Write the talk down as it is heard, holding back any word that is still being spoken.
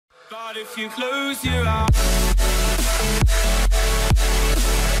But if you close your eyes.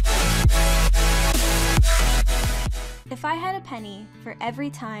 If I had a penny for every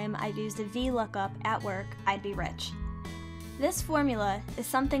time I used a VLOOKUP at work, I'd be rich. This formula is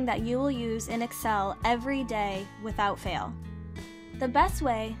something that you will use in Excel every day without fail. The best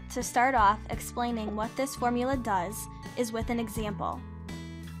way to start off explaining what this formula does is with an example.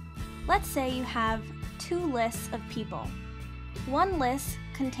 Let's say you have two lists of people. One list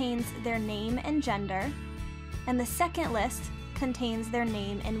contains their name and gender, and the second list contains their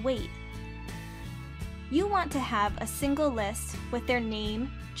name and weight. You want to have a single list with their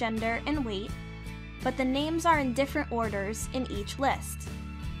name, gender, and weight, but the names are in different orders in each list.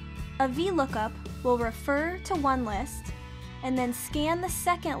 A VLOOKUP will refer to one list and then scan the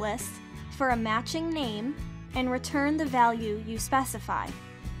second list for a matching name and return the value you specify.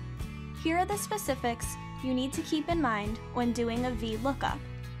 Here are the specifics you need to keep in mind when doing a VLOOKUP.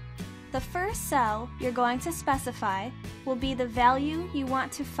 The first cell you're going to specify will be the value you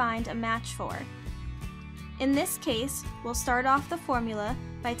want to find a match for. In this case, we'll start off the formula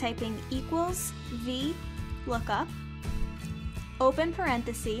by typing equals VLOOKUP, open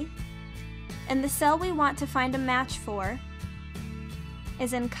parenthesis, and the cell we want to find a match for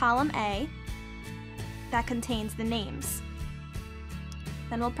is in column A that contains the names.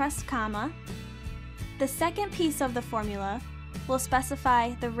 Then we'll press comma. The second piece of the formula will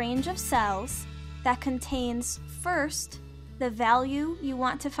specify the range of cells that contains first the value you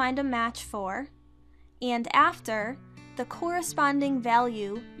want to find a match for, and after the corresponding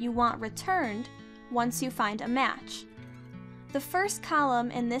value you want returned once you find a match. The first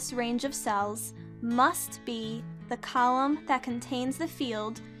column in this range of cells must be the column that contains the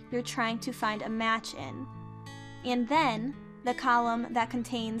field you're trying to find a match in, and then the column that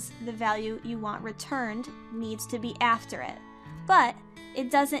contains the value you want returned needs to be after it. But it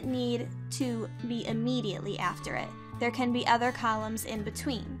doesn't need to be immediately after it. There can be other columns in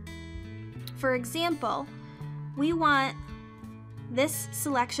between. For example, we want this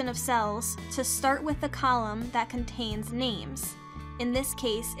selection of cells to start with the column that contains names. In this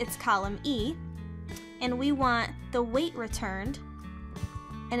case, it's column E, and we want the weight returned,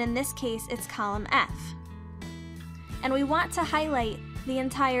 and in this case, it's column F. And we want to highlight the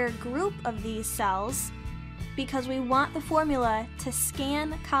entire group of these cells because we want the formula to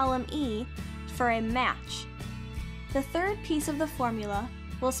scan column E for a match. The third piece of the formula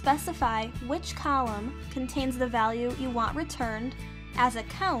will specify which column contains the value you want returned as a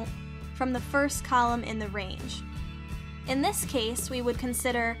count from the first column in the range. In this case, we would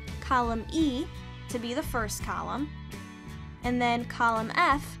consider column E to be the first column, and then column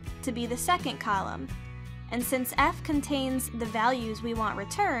F to be the second column. And since F contains the values we want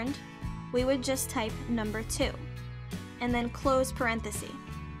returned, we would just type number 2, and then close parenthesis.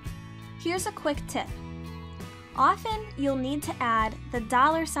 Here's a quick tip. Often you'll need to add the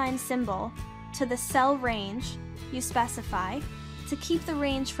 $ symbol to the cell range you specify to keep the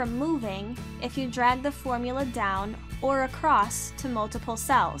range from moving if you drag the formula down or across to multiple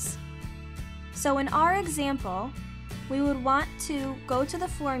cells. So in our example, we would want to go to the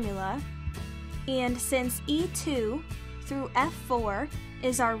formula, and since E2 through F4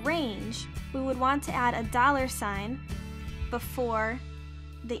 is our range, we would want to add a $ before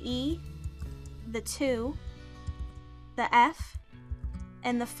the E, the 2, the F,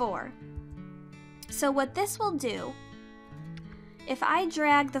 and the 4. So what this will do, if I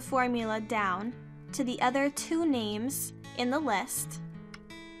drag the formula down to the other two names in the list,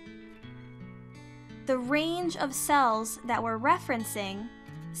 the range of cells that we're referencing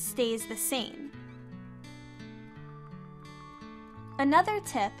stays the same. Another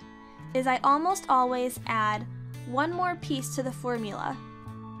tip is I almost always add one more piece to the formula,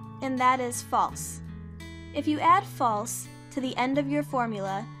 and that is false. If you add false to the end of your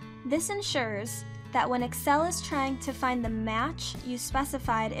formula, this ensures that when Excel is trying to find the match you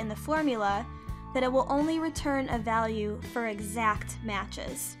specified in the formula, that it will only return a value for exact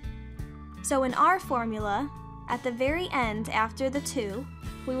matches. So in our formula, at the very end after the 2,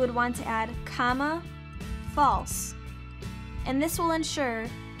 we would want to add comma, false. And this will ensure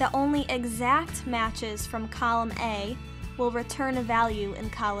that only exact matches from column A will return a value in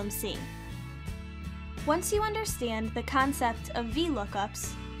column C. Once you understand the concept of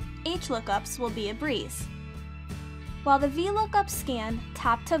VLOOKUPs, HLOOKUPs will be a breeze. While the VLOOKUPs scan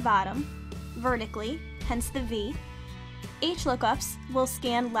top to bottom, vertically, hence the V, HLOOKUPs will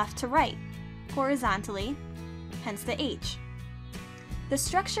scan left to right, horizontally, hence the H. The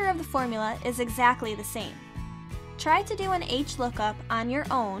structure of the formula is exactly the same. Try to do an HLOOKUP on your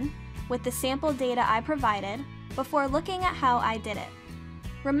own with the sample data I provided before looking at how I did it.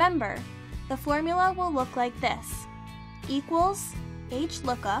 Remember, the formula will look like this: equals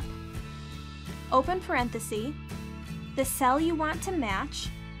HLOOKUP, open parenthesis, the cell you want to match,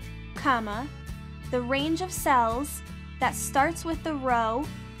 comma, the range of cells that starts with the row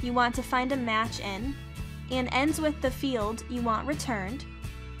you want to find a match in and ends with the field you want returned,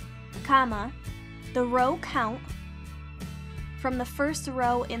 comma, the row count from the first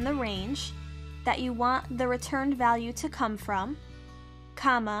row in the range that you want the returned value to come from,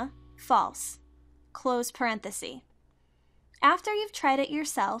 comma, false, close parenthesis. After you've tried it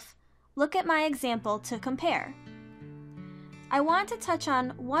yourself, look at my example to compare. I want to touch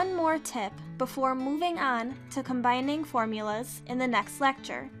on one more tip before moving on to combining formulas in the next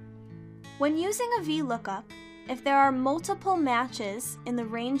lecture. When using a VLOOKUP, if there are multiple matches in the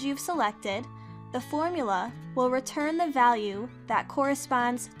range you've selected, the formula will return the value that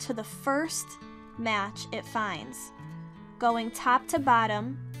corresponds to the first match it finds, going top to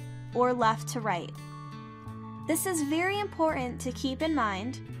bottom or left to right. This is very important to keep in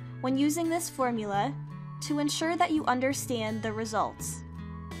mind when using this formula to ensure that you understand the results.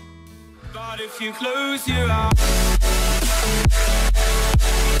 But if you close your eyes